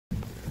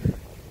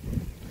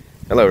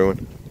Hello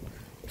everyone.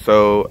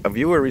 So a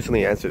viewer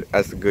recently asked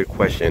a good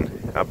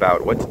question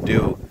about what to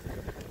do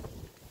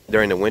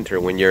during the winter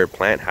when your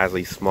plant has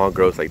these small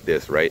growths like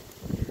this, right?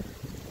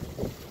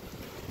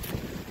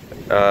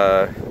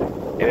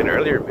 In an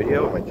earlier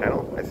video on my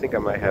channel, I think I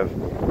might have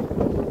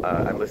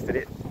unlisted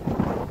it.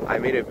 I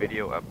made a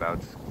video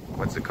about,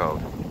 what's it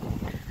called?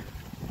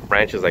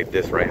 Branches like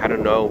this, right? How to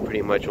know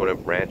pretty much when a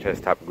branch has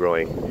stopped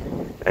growing.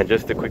 And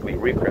just to quickly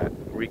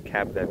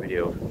recap that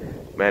video,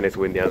 man, it's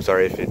windy. I'm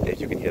sorry if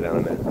you can hear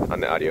that on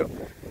the audio.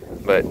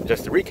 But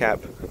just to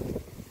recap,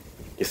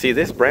 you see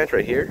this branch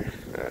right here?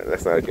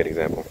 That's not a good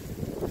example.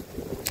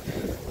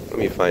 Let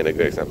me find a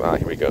good example. Ah,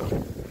 here we go.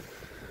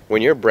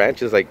 When your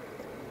branch is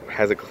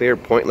has a clear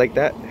point like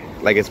that,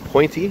 like it's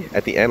pointy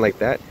at the end like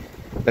that,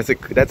 that's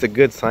a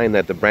good sign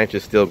that the branch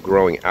is still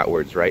growing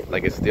outwards, right?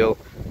 Like it's still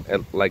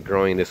like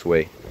growing this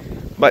way.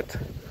 But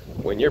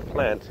when your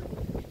plant,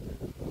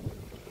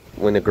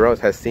 when the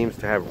growth seems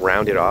to have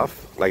rounded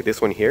off, like this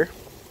one here,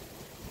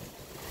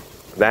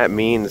 that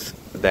means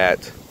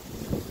that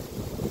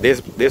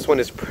this one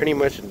is pretty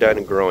much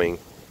done growing.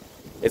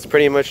 It's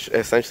pretty much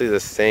essentially the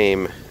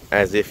same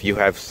as if you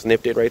have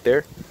snipped it right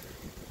there.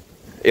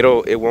 It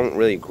won't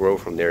really grow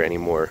from there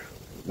anymore.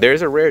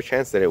 There's a rare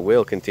chance that it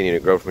will continue to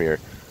grow from here,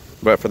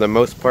 but for the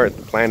most part,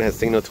 the plant has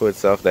signaled to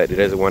itself that it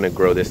doesn't want to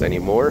grow this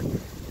anymore,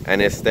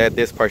 and instead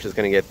this part is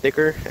going to get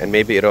thicker and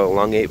maybe it'll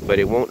elongate, but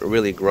it won't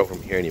really grow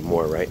from here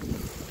anymore, right?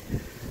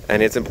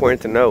 And it's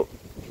important to note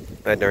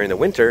that during the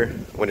winter,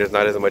 when there's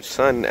not as much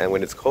sun and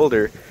when it's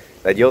colder,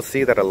 that you'll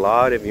see that a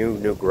lot of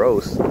new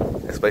growths,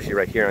 especially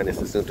right here on this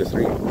Assunta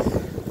tree,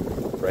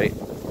 right?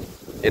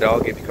 It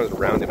all becomes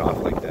rounded off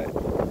like that,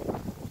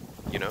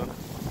 you know?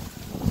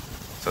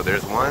 So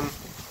there's one,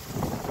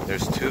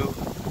 there's two,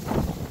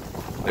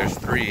 there's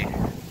three,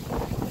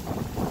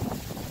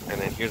 and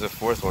then here's a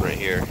fourth one right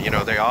here. You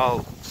know, they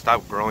all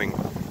stop growing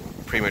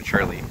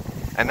prematurely,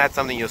 and that's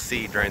something you'll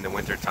see during the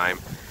winter time.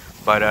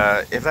 But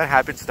if that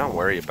happens, don't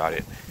worry about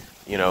it.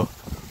 You know,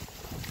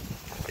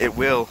 it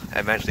will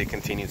eventually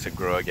continue to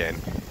grow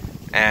again.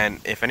 And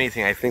if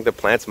anything, I think the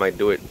plants might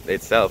do it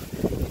itself,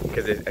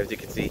 because as you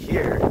can see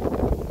here,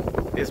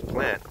 this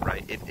plant,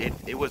 right,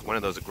 it was one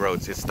of those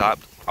growths. It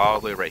stopped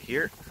all the way right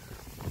here,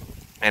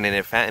 and then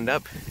it fattened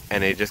up,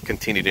 and it just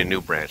continued a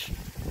new branch.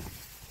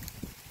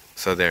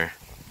 So there.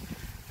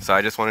 So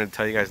I just wanted to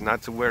tell you guys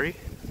not to worry,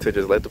 to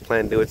just let the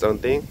plant do its own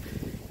thing,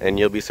 and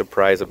you'll be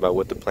surprised about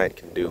what the plant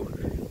can do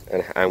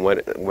and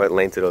what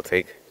length it'll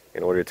take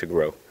in order to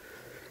grow.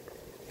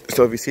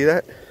 So if you see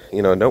that,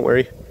 you know, don't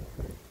worry,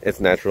 it's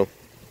natural,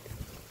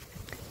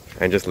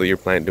 and just let your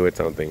plant do its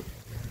own thing.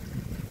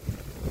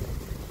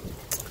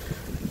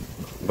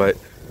 But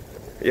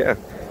yeah,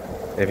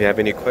 if you have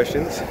any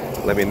questions,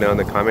 let me know in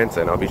the comments,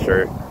 and I'll be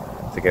sure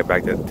to get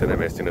back to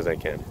them as soon as I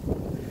can.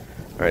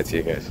 Alright, see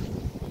you guys.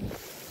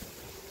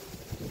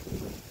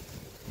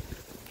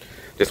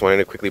 Just wanted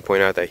to quickly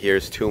point out that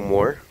here's two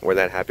more where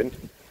that happened.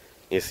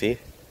 You see,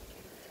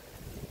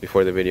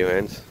 before the video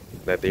ends,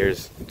 that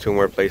there's two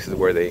more places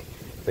where they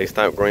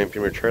stopped growing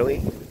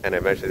prematurely, and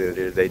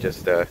eventually they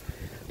just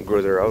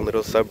grew their own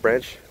little sub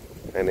branch,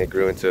 and they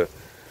grew into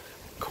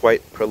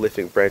quite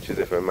prolific branches,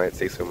 if I might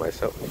say so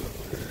myself.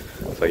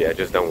 So yeah,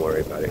 just don't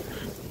worry about it.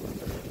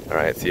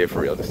 Alright, see you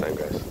for real this time,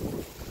 guys.